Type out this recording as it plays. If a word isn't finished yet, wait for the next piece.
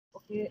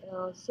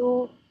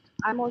So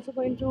I'm also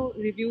going to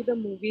review the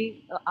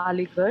movie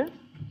Aligarh.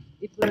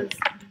 It was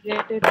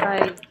directed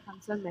by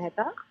Hansan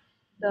Mehta.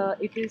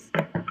 It is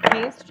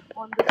based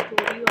on the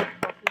story of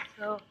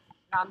Professor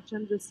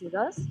Ramchandra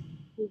Siras,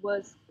 who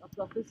was a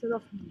professor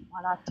of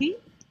Marathi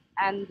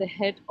and the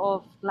head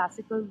of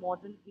classical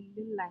modern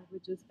Indian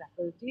languages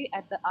faculty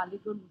at the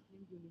Aligarh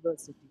Muslim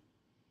University.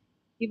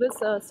 He was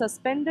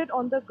suspended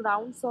on the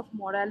grounds of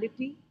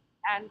morality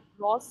and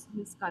gross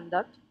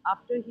misconduct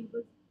after he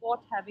was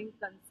caught having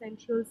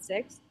consensual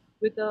sex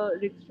with a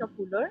rickshaw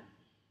puller,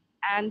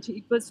 and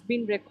it was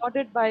being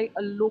recorded by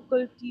a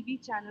local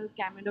TV channel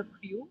camera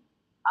crew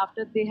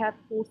after they had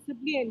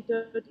forcibly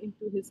entered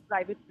into his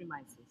private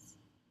premises.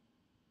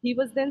 He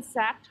was then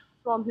sacked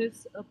from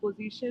his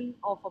position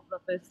of a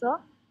professor,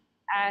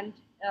 and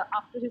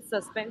after his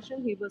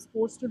suspension, he was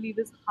forced to leave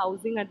his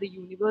housing at the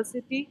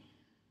university,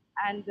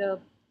 and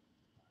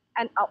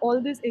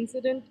all this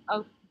incident,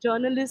 a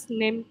journalist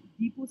named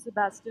Deepu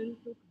Sebastian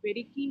took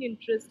very keen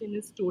interest in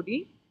his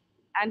story,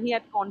 and he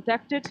had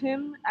contacted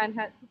him and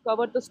had to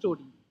cover the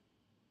story.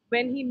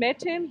 When he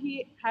met him,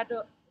 he had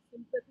a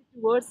sympathy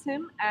towards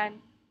him, and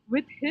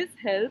with his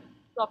help,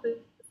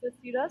 Professor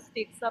Siras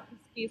takes up his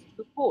case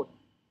to the court.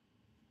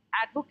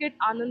 Advocate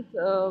Anand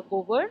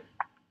Govar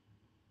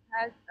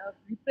has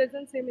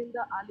represents him in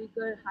the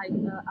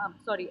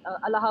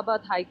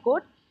Allahabad High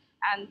Court,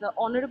 and the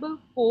Honorable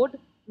Court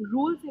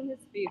rules in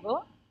his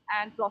favor,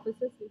 and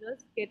Professor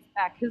Siras gets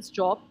back his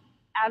job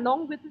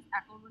along with his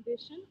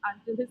accommodation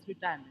until his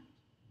retirement.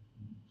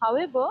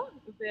 However,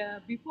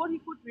 before he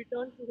could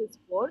return to his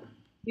work,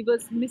 he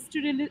was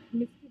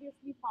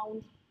mysteriously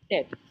found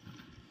dead.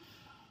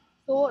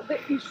 So the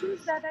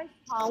issues that I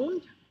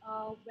found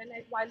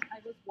while I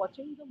was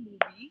watching the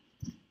movie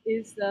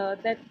is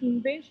that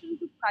invasion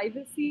to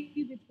privacy,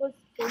 which was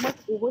so much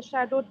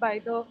overshadowed by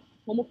the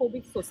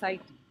homophobic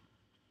society,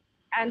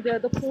 and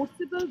the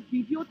forcible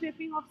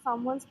videotaping of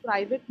someone's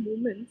private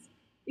moments,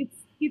 it's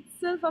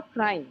itself a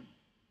crime.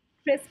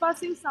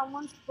 Trespassing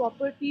someone's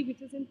property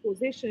which is in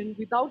possession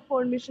without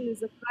permission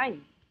is a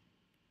crime,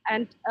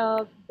 and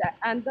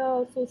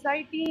the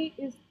society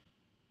is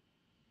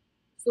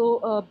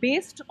so,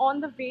 based on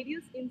the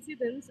various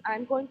incidents,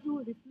 I'm going to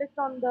reflect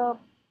on the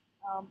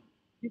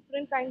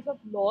different kinds of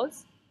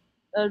laws,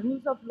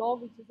 rules of law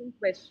which is in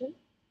question.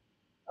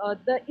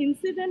 The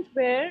incident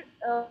where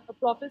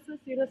Professor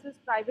Siras's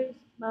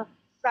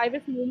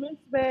private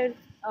movements were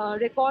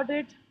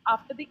recorded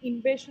after the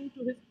invasion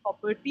to his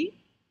property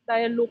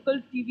by a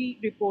local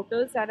TV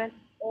reporters at an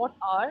odd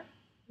hour,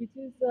 which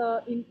is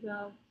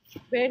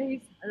where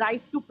his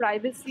right to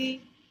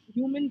privacy,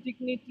 human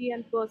dignity,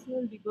 and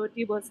personal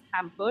liberty was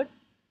hampered,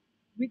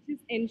 which is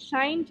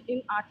enshrined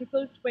in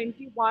Article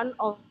 21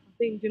 of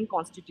the Indian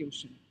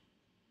Constitution.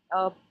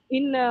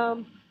 In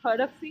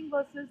Khadak Singh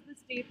versus the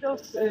state of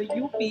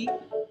UP,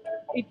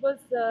 it was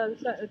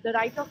the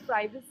right of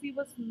privacy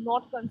was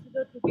not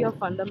considered to be a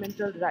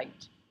fundamental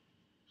right.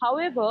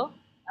 However,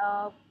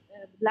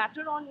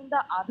 later on in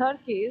the Aadhaar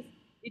case,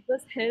 it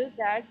was held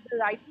that the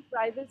right to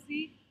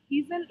privacy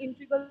is an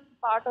integral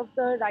part of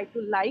the right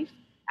to life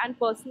and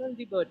personal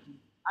liberty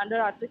under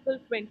Article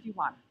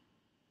 21.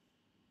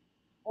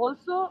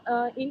 Also,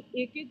 in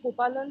A.K.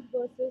 Gopalan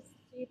versus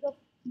State of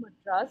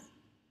Madras,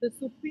 the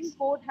Supreme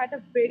Court had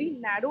a very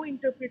narrow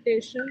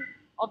interpretation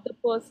of the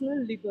personal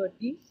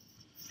liberty.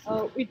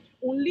 It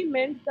only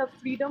meant the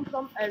freedom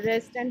from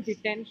arrest and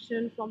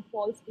detention, from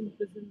false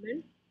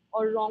imprisonment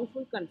or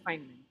wrongful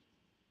confinement.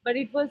 But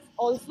it was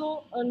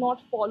also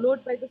not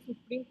followed by the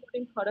Supreme Court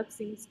in Khadak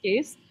Singh's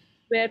case,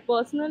 where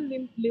personal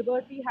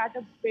liberty had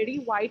a very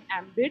wide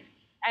ambit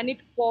and it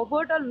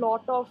covered a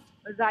lot of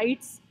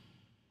rights,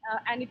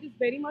 and it is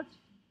very much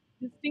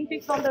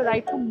distinctive from the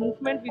right to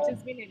movement, which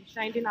has been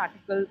enshrined in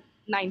Article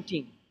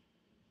 19.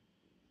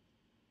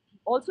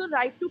 Also,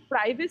 right to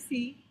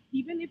privacy,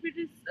 even if it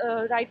is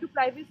right to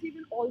privacy,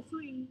 will also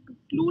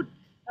include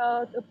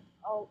uh, the,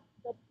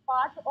 the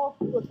part of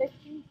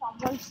protecting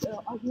someone's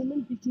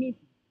human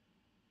dignity.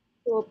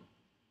 So,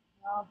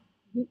 uh,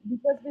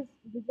 because this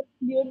was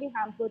clearly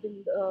hampered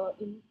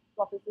in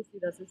Professor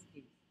Siras's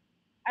case.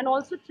 And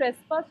also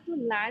trespass to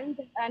land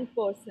and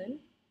person,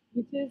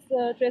 which is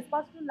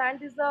trespass to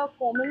land is a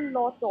common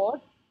law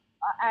tort,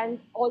 and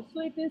also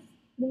it is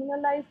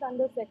criminalized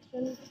under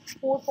Section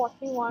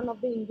 441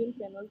 of the Indian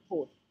Penal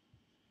Code.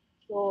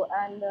 So,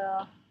 and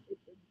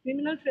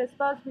criminal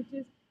trespass, which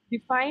is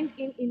defined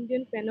in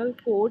Indian Penal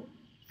Code,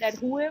 that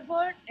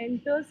whoever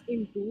enters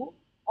into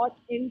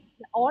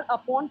or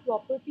upon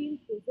property in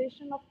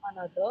possession of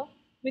another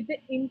with the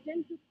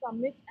intent to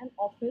commit an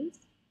offence,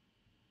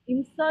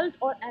 insult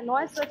or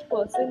annoy such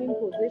person in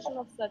possession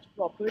of such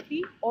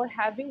property, or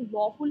having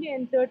lawfully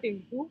entered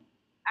into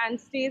and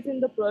stays in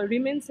the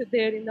remains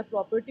there in the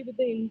property with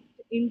the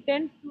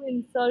intent to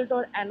insult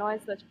or annoy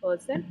such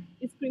person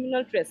is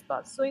criminal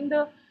trespass. So in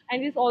the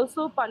and is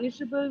also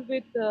punishable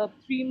with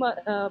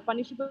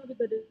punishable with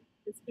the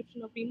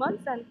description of 3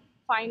 months and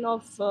fine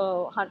of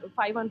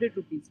 500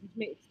 rupees, which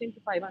may extend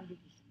to 500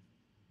 rupees.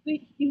 So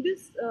in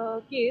this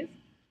case,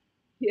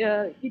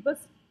 it was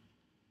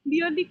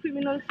clearly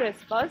criminal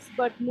trespass,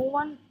 but no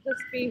one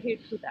just pay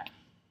heed to that.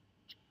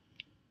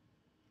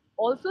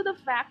 Also, the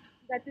fact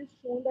that is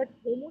shown that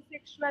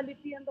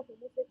homosexuality and the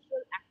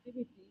homosexual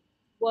activity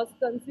was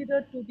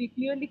considered to be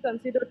clearly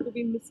considered to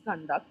be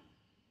misconduct,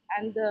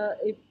 and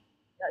if,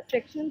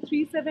 Section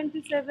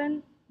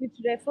 377, which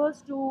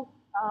refers to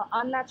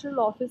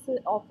unnatural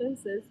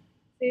offenses,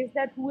 says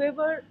that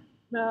whoever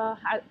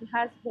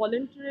has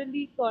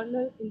voluntarily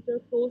carnal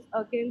intercourse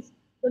against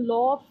the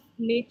law of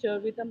nature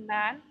with a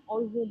man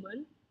or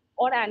woman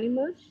or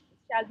animal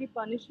shall be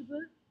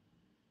punishable,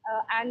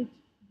 and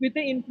with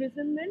the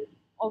imprisonment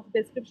of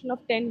description of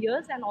 10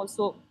 years and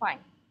also fine.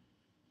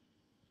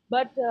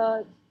 But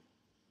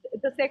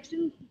the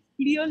section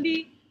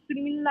clearly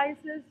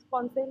criminalizes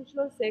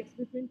consensual sex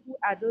between two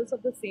adults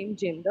of the same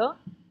gender.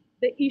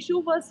 The issue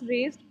was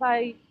raised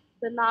by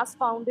the NAS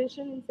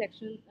Foundation in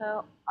section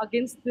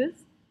against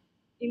this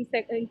in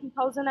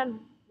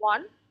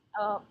 2001,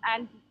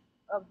 and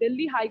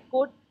Delhi High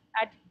Court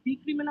had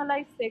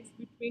decriminalized sex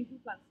between two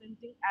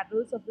consenting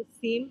adults of the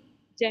same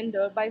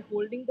gender by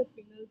holding the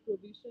criminal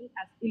provision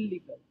as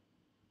illegal.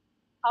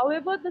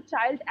 However, the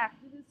child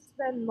activists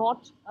were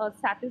not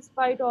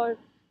satisfied,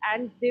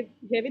 and they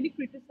heavily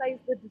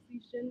criticized the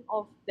decision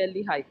of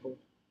Delhi High Court.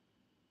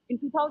 In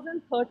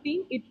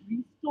 2013, it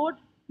restored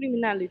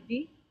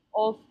criminality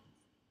of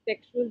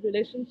sexual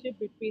relationship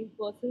between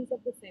persons of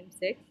the same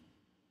sex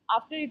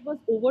after it was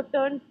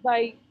overturned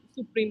by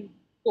Supreme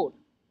Court.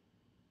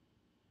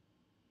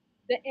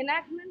 The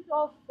enactment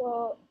of,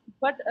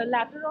 but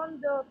later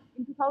on,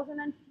 in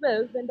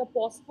 2012, when the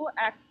POSCO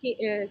Act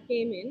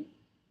came in,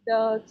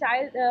 the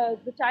child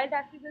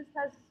activist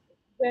has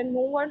were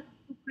no one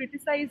to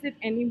criticize it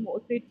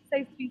anymore,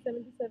 criticize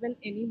 377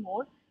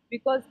 anymore,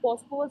 because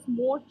POSCO was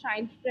more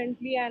child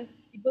friendly and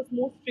it was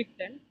more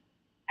strictened.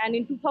 And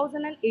in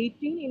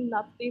 2018, in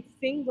Navdeep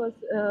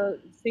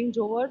Singh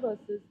Johar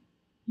versus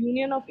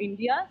Union of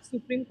India,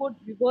 Supreme Court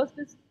reversed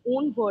its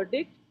own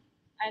verdict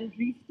and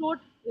restored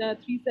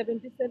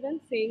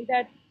 377, saying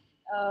that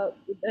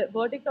the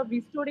verdict of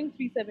restoring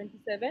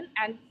 377,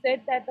 and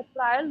said that the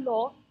prior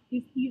law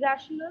is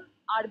irrational,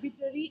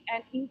 arbitrary,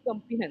 and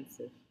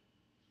incomprehensive.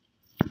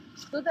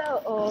 So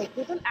the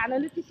total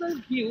analytical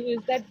view is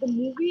that the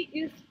movie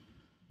is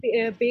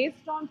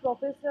based on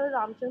Professor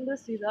Ramchandra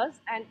Siras,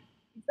 and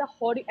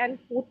and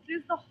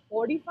portrays the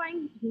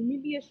horrifying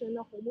humiliation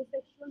a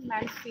homosexual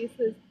man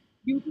faces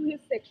due to his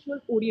sexual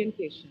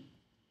orientation.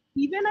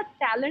 Even a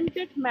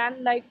talented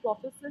man like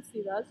Professor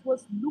Siras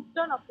was looked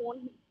down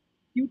upon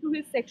due to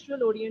his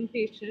sexual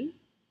orientation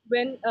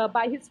when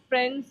by his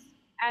friends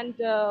and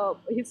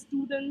his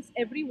students,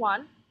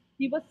 everyone.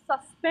 He was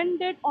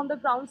suspended on the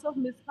grounds of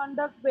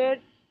misconduct, where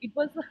it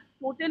was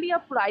totally a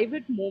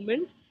private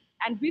moment,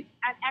 and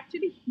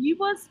actually he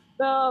was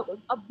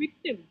a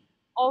victim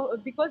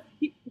of, because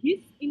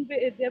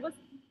there was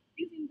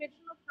his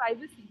invasion of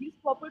privacy. His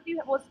property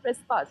was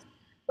trespassed,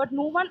 but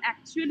no one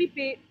actually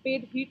paid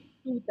heed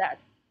to that.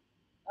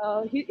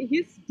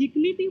 His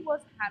dignity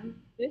was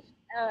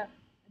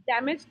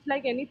damaged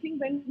like anything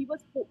when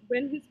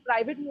his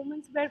private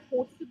moments were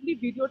forcibly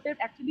videotaped.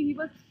 Actually,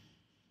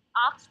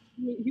 asked,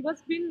 he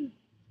was being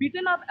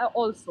beaten up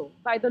also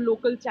by the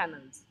local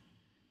channels.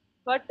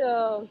 But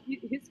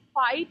his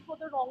fight for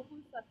the wrongful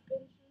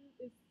suspension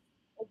is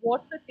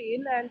worth the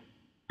tale, and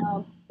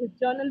the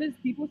journalist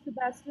Deepu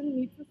Sebastian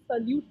needs a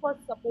salute for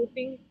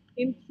supporting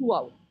him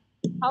throughout.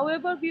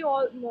 However, we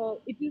all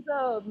know it is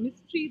a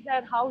mystery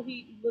that how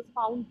he was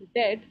found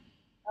dead.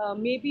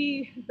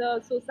 Maybe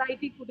the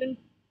society couldn't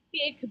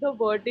take the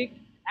verdict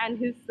and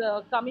his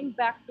coming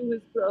back to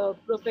his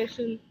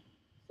profession.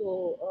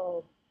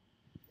 So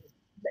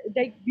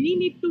like we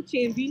need to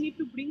change, we need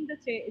to bring the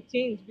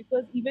change,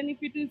 because even if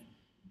it is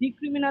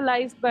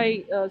decriminalized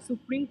by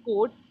Supreme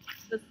Court,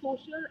 the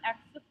social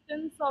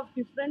acceptance of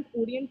different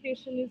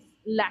orientation is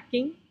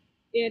lacking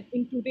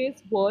in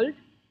today's world.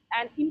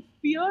 And in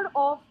fear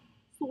of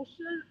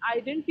social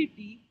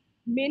identity,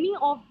 many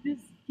of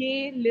these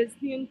gay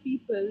lesbian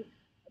people,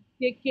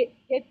 they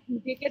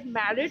get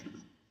married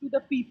to the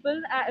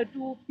people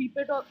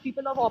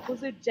of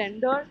opposite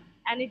gender,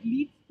 and it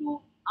leads to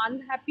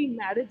unhappy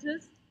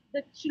marriages.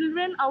 The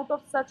children out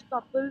of such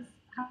couples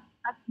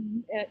have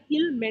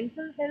ill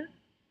mental health.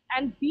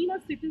 And being a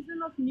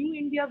citizen of New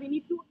India, we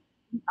need to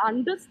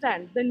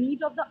understand the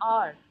need of the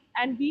hour,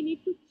 and we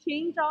need to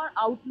change our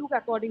outlook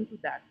according to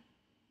that.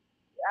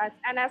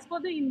 And as for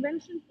the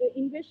invasion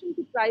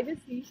to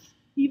privacy,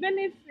 even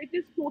if it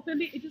is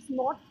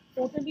not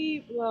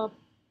totally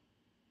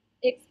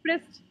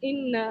expressed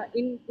in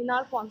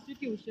our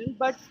constitution,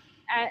 but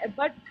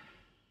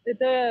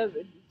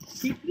the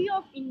degree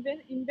of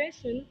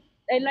invasion,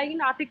 like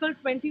in Article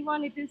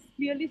 21, it is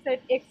clearly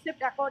said,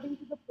 except according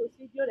to the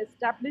procedure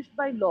established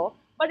by law.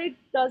 But it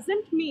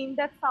doesn't mean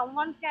that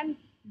someone can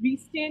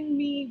restrain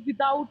me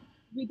without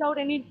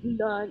any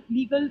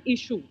legal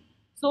issue.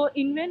 So,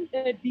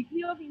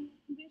 degree of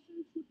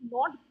invasion should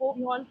not go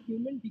beyond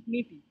human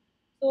dignity.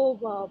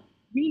 So,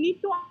 we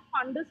need to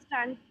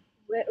understand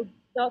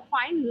the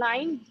fine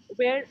line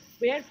where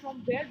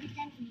from where we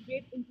can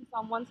invade into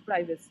someone's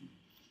privacy.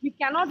 We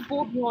cannot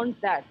go beyond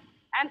that.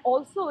 And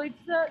also,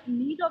 it's a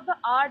need of the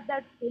art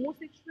that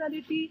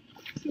homosexuality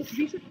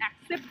we should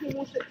accept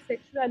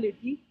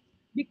homosexuality,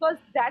 because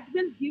that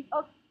will give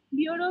a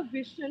clearer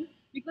vision.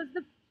 Because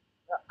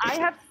I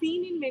have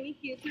seen in many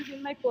cases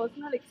in my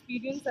personal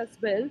experience as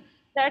well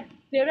that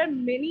there are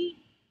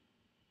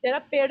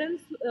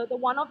parents, the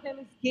one of them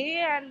is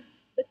gay, and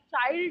the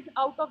child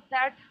out of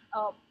that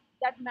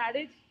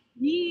marriage,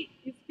 he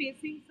is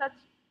facing such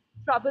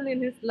trouble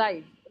in his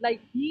life. Like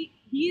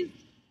he's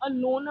a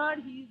loner,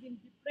 he's in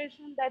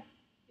depression, that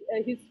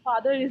his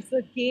father is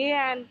a gay,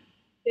 and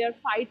they are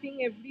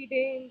fighting every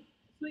day.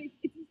 So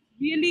it's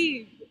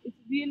really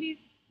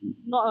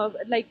no,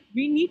 like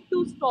we need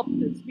to stop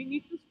this. We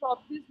need to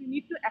stop this. We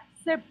need to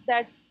accept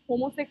that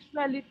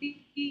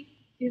homosexuality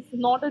is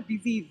not a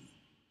disease.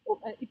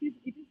 It is.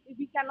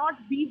 We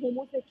cannot be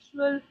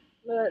homosexual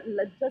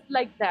just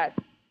like that.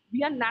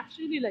 We are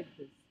naturally like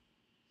this.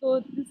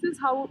 So this is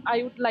how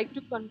I would like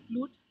to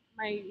conclude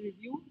my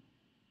review.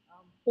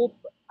 Hope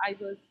I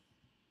was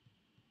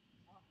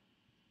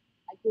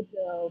I could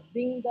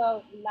bring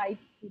the light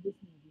to this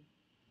movie.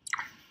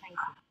 Thank you.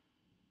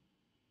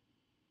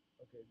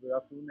 Okay, good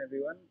afternoon,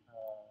 everyone.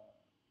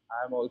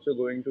 I am also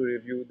going to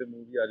review the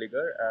movie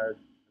Aligarh as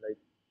like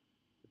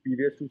the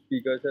previous two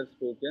speakers have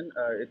spoken.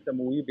 It's a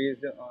movie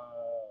based on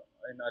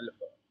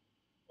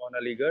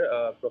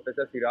Aligarh.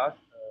 Professor Siraj,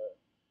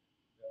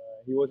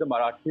 he was a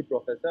Marathi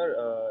professor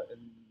in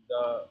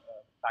the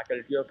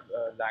Faculty of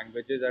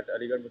Languages at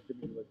Aligarh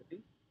Muslim University.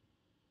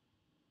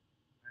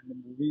 And the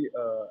movie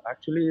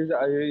actually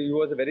he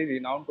was a very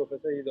renowned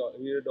professor. He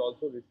had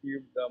also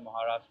received the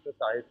Maharashtra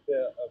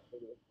Sahitya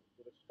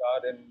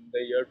Purashkar in the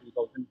year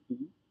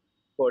 2002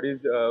 for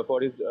his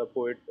for his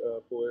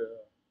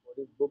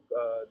book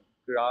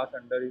Grass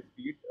Under His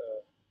Feet,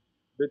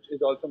 which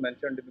is also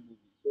mentioned in the movie.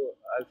 So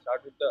I'll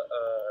start with the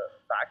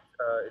facts.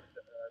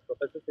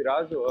 Professor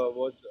Siraj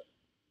was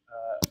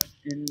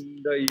in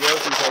the year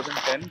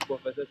 2010.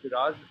 Professor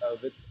Siraj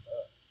with a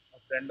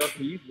friend of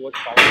his was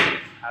found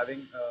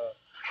having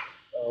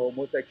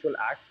homosexual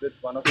acts with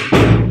one of his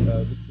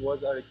friends, which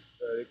was a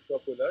rickshaw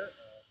puller.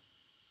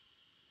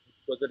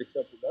 Which was a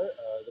rickshaw puller.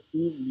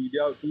 Two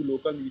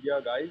local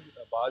media guys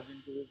barged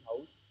into his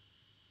house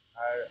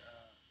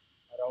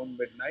around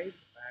midnight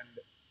and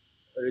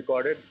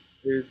recorded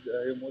his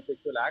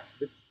homosexual acts,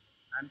 which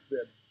and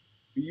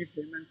beat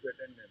him and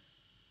threatened him.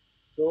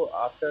 So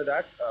after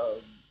that,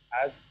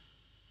 as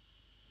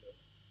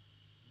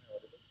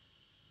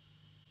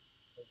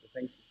okay,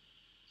 thank you.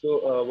 So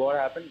what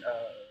happened?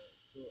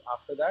 So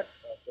after that,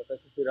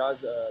 Professor Siraj,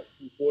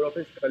 four of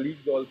his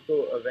colleagues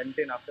also went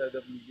in after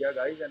the media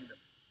guys and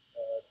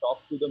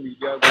talked to the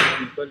media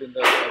people in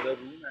the other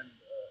room, and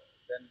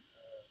then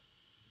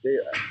they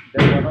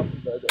then one of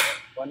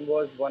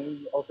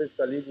his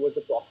colleagues was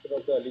the proctor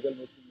of the Aligarh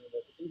Muslim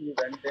University. He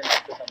went in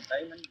after some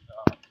time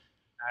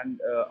and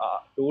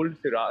told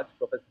Siraj,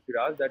 Professor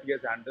Siraj, that he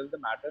has handled the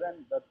matter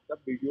and that the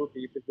video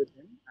tape is with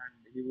him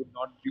and he would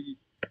not be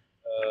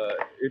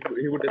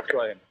he would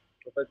destroy him.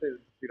 Professor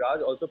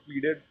Siraj also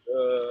pleaded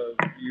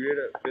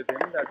with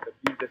him that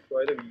please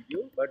destroy the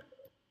video. But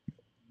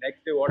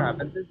next day, what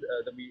happens is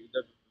the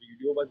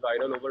video was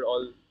viral over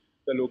all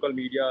the local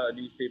media,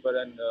 newspaper,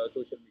 and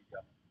social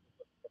media.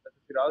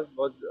 Professor Siraj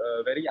was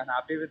very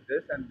unhappy with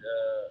this, and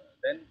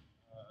then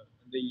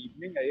in the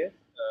evening, I guess,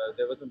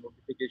 there was a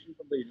notification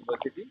from the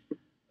university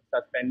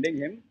suspending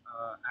him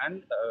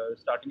and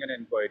starting an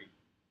inquiry.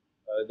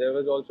 There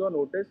was also a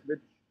notice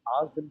which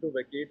asked him to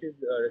vacate his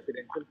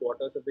residential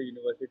quarters of the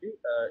university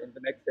in the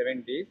next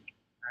 7 days,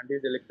 and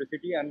his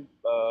electricity and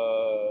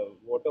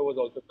water was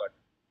also cut.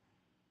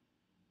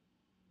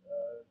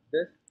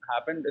 This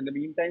happened. In the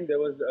meantime, there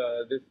was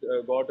this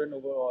gotten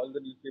over all the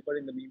newspaper.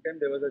 In the meantime,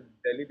 there was a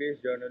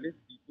Delhi-based journalist,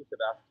 Deepu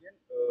Sebastian,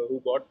 who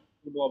got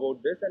to know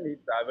about this, and he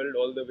traveled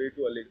all the way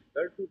to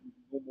Aligarh to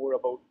know more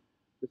about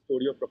the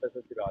story of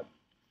Professor Siraj.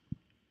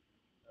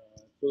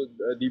 So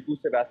Deepu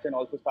Sebastian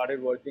also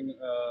started working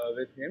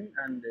with him,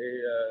 and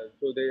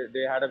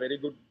they had a very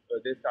good.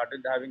 They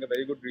started having a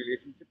very good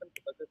relationship, and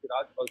Professor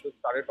Siraj also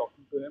started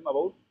talking to him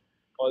about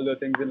all the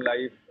things in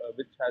life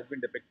which has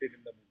been depicted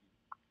in the movie.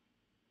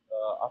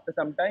 After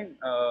some time,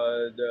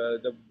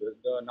 the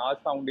Nas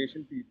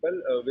Foundation people,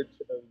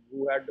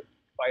 who had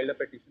filed a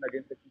petition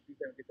against Section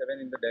 377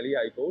 in the Delhi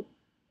High Court,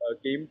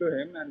 came to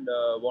him and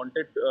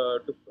wanted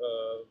to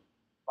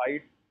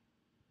fight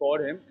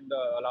for him in the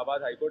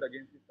Allahabad High Court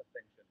against his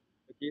suspension.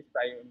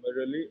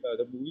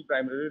 The movie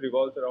primarily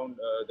revolves around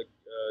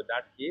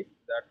that case,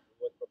 that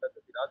was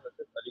Professor Siraj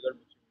versus Aligarh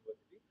Muslim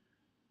University,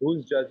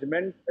 whose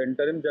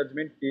interim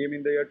judgment came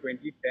in the year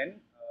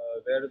 2010,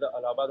 where the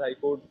Allahabad High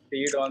Court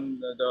stayed on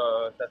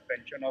the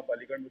suspension of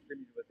Aligarh Muslim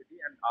University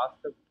and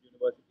asked the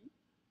university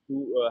to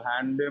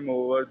hand him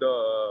over the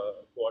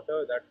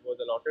quarter that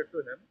was allotted to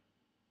him.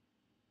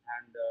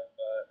 And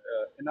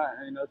in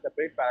a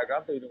separate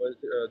paragraph, the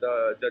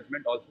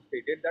judgment also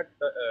stated that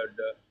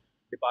the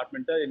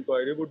departmental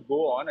inquiry would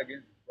go on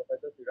against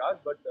Professor Siraj,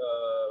 but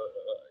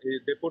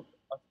they put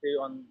a stay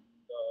on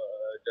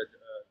the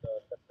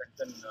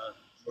suspension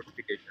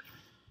notification.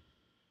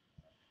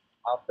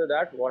 After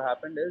that, what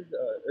happened is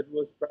it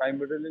was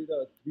primarily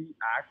the three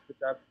acts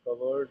which I've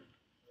covered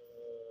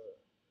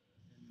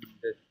in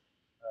this.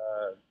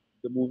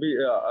 The movie,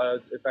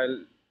 if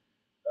I'll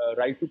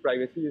right to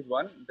privacy is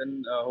one.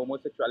 Then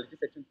homosexuality,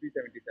 section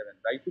 377.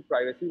 Right to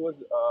privacy was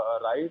a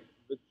right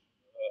which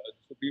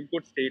Supreme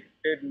Court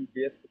stated in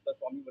J.S.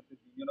 Swami versus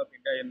Union of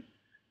India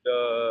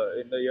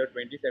in the year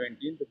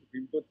 2017. The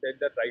Supreme Court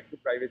said that right to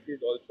privacy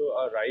is also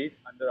a right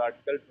under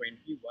Article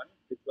 21,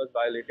 which was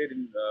violated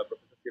in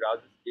Professor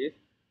Siraj's case,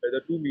 where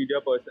the two media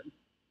persons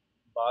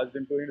barged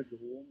into his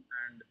home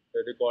and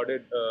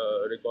recorded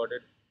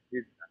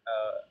his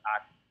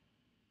act.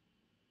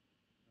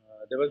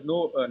 There was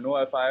no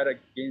FIR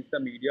against the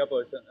media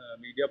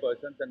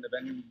persons, and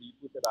when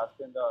Deepu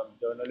Sebastian, the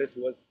journalist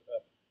who was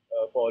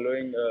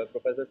following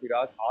Professor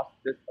Siraj,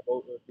 asked this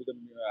about to the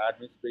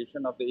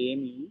administration of the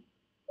AMU,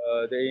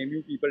 the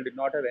AMU people did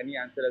not have any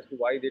answer as to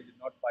why they did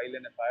not file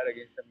an FIR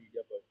against the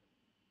media person.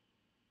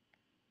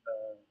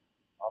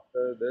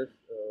 After this.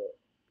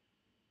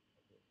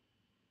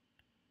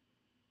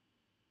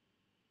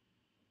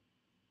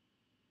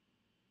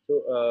 So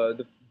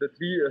the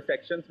three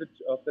sections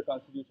which of the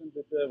constitution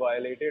which were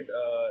violated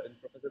in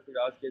Professor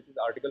Siraj's case is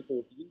Article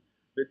 14,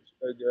 which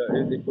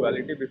is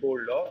equality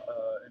before law,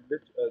 in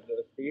which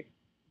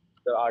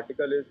the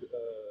article is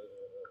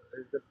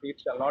the state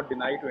shall not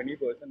deny to any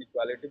person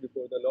equality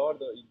before the law or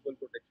the equal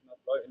protection of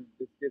law. In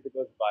this case, it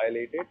was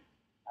violated.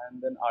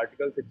 And then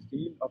Article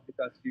 16 of the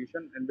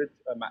Constitution, in which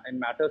in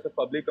matters of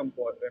public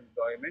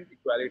employment,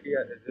 equality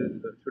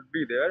should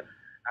be there.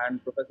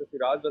 And Professor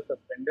Siraj was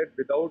suspended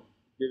without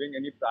giving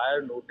any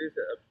prior notice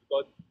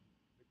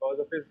because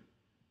of his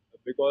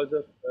because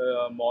of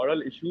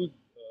moral issues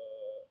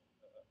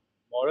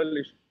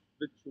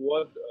which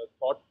was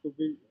thought to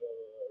be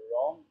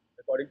wrong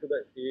according to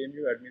the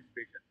AMU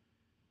administration.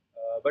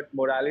 But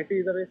morality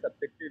is a very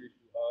subjective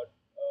issue.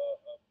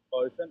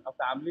 A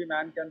family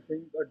man can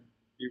think a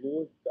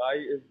divorced guy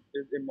is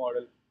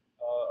immoral.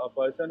 A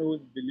person who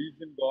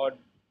believes in God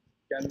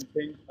can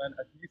think an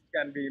atheist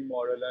can be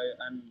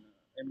and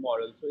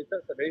immoral. So it's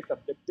a very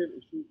subjective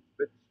issue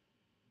which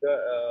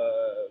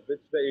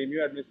the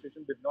AMU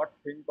administration did not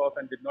think of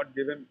and did not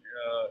give him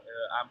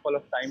ample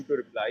of time to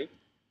reply.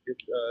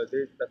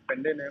 They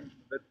suspended him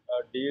with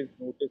a day's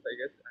notice, I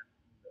guess, and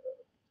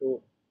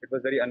so it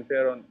was very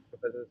unfair on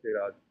Professor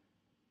Siraj.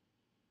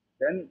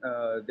 Then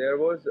there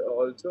was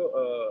also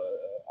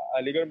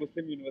Aligarh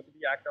Muslim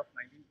University Act of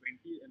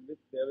 1920, in which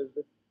there was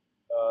this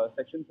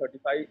section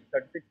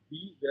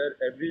 36B, where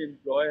every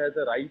employee has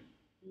a right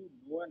to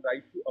know and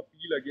right to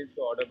appeal against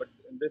the order. But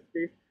in this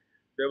case,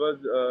 there was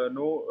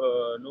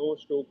no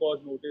show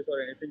cause notice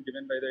or anything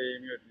given by the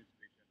AMU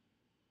administration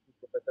to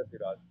Professor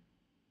Siraj.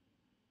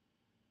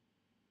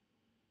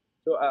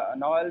 So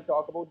now I'll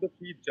talk about the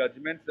three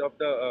judgments of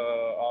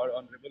our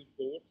honorable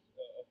courts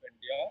of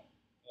India.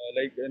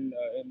 In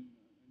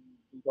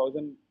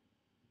 2009,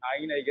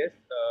 I guess,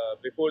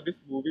 before this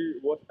movie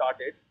was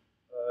started,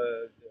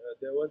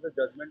 there was a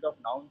judgment of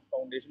Nouns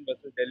Foundation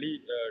versus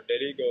Delhi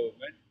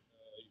government,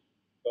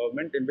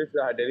 in which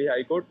the Delhi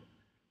High Court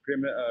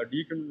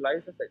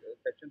decriminalized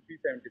Section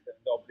 377,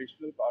 the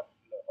operational part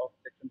of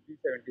Section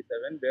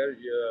 377, where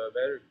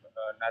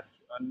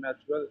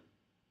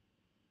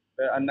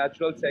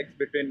unnatural sex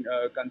between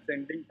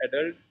consenting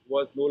adults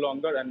was no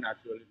longer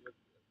unnatural. It was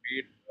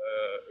made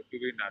to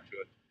be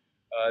natural.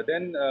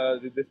 Then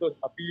this was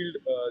appealed.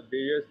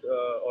 Various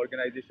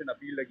organization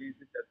appealed against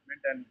the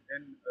judgment, and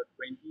in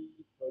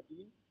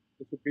 2013,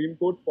 the Supreme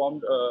Court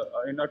formed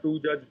in a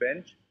two-judge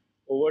bench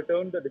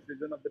overturned the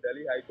decision of the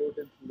Delhi High Court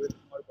in Suraj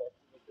Kumar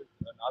Kaushal versus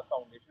Nas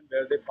Foundation,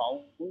 where they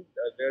found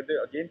where they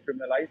again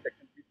criminalized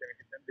Section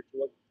 377, which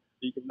was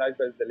decriminalized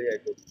by the Delhi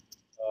High Court.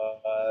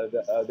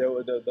 There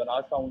was the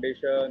Nas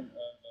Foundation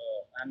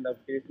and the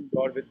case in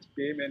court which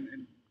came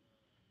in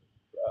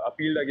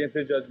appealed against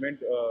this judgment,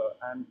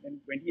 and in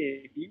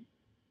 2018,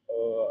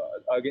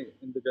 again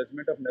in the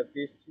judgment of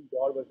Navkesh Singh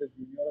Gaur versus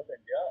Union of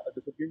India,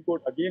 the Supreme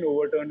Court again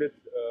overturned its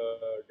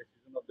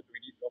decision of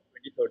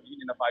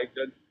 2013 in a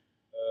five-judge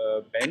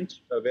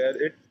bench, where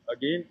it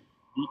again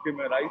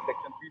decriminalized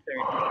Section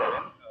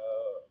 377,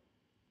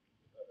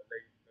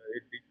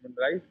 it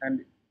decriminalized, and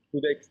to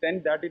the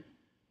extent that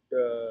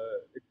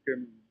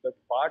the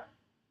part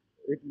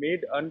it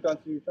made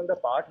unconstitutional the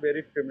part where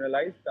it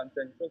criminalized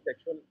consensual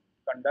sexual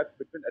conduct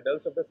between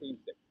adults of the same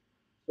sex.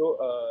 So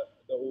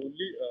the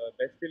only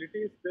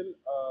bestiality is still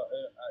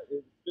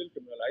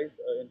criminalized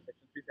in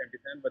Section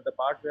 377, but the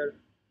part where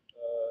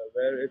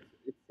it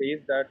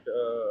says that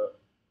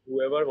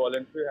whoever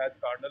voluntarily has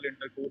carnal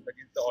intercourse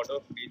against the order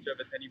of nature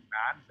with any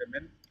man,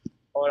 women,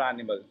 or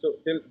animal. So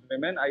till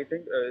women, I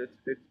think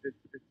it's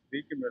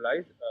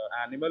decriminalized.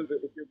 Animal,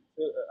 if you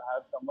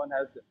have someone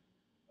has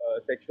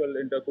sexual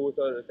intercourse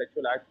or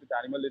sexual acts with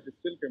animal, it is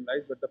still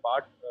criminalized. But the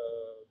part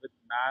with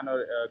man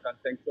or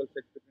consensual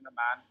sex between a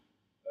man,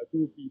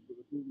 two people,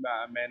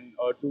 men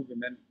or two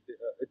women,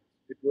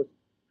 it was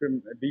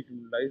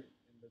decriminalized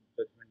in the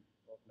judgment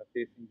of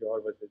Naftesh Singh Johar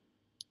versus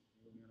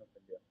Union of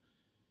India.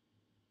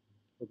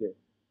 Okay,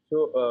 so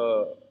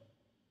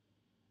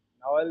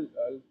now I'll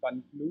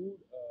conclude.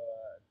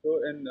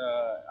 In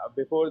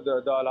before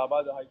the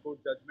Allahabad High Court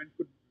judgment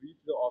could reach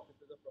the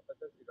offices of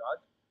Professor Siraj,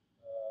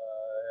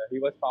 he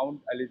was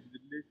found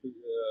allegedly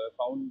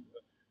found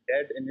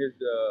dead in his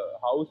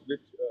house, in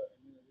his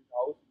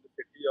house in the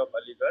city of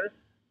Aligarh,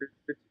 which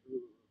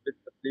the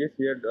place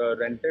he had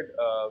rented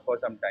for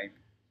some time.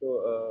 So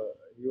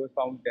he was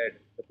found dead.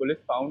 The police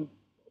found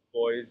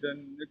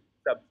poisonic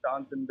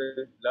substance in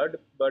the blood,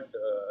 but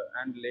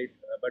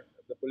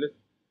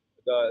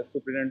the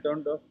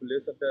superintendent of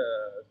police of the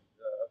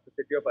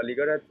city of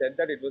Aligarh had said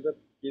that it was a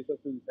case of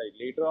suicide.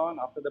 Later on,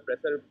 after the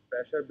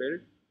pressure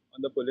built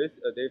on the police,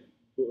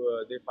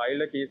 they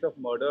filed a case of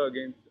murder,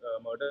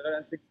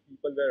 and 6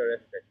 people were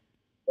arrested.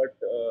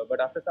 But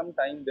after some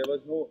time, there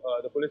was no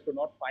the police could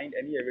not find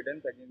any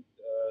evidence against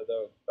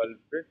the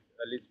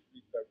alleged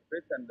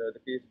culprits, and the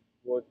case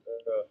was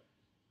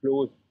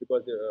closed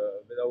because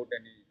without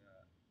any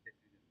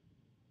decision.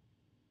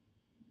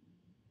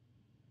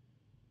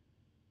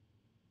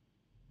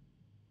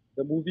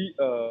 The movie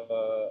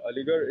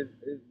Aligarh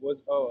was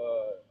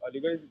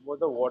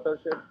a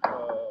watershed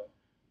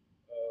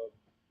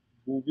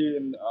movie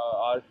in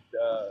our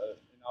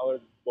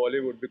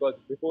Bollywood, because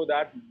before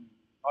that,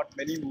 not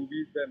many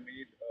movies were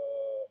made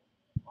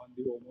on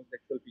the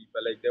homosexual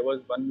people. Like there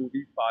was one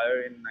movie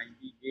Fire in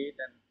 '98,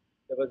 and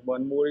there was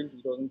one more in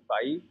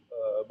 2005,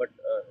 but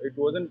it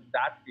wasn't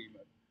that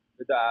famous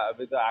with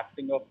the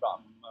acting of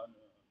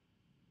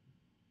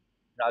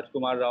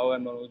Rajkumar Rao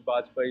and Manoj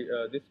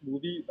Bajpayee. This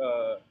movie,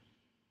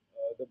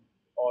 the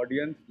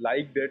audience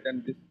liked it,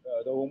 and the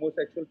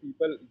homosexual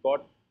people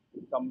got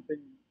something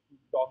to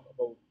talk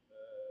about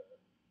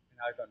in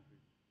our country.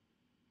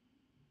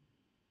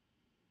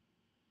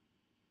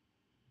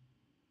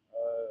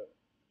 Uh,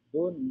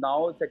 though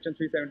now Section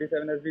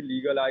 377 has been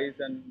legalized,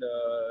 and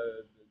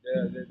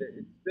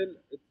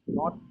it's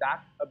not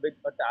that a big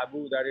a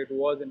taboo that it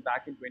was in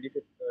back in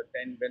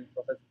 2010 when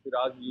Professor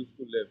Siraj used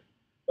to live.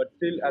 But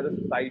still, as a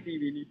society,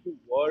 we need to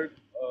work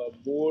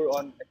more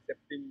on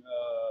accepting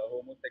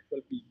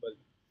homosexual people.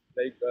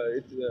 Like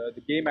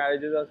the gay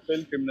marriages are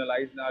still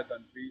criminalized in our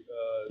country.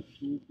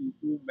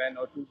 Two men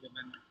or two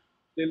women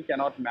still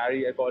cannot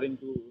marry according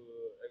to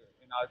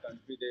in our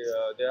country.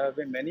 There have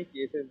been many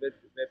cases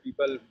where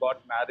people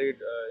got married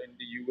in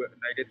the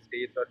United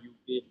States or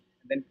UK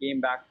and then came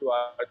back to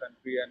our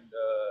country and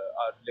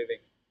are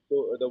living.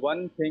 So the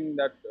one thing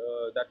that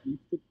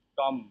needs to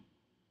come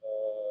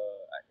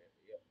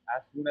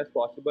as soon as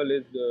possible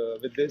is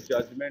with this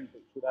judgment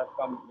should have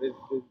come is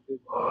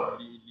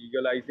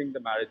legalizing the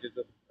marriages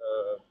of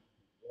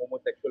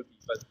homosexual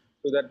people,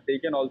 so that they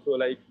can also,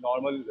 like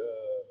normal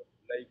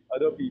like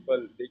other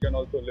people, they can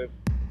also live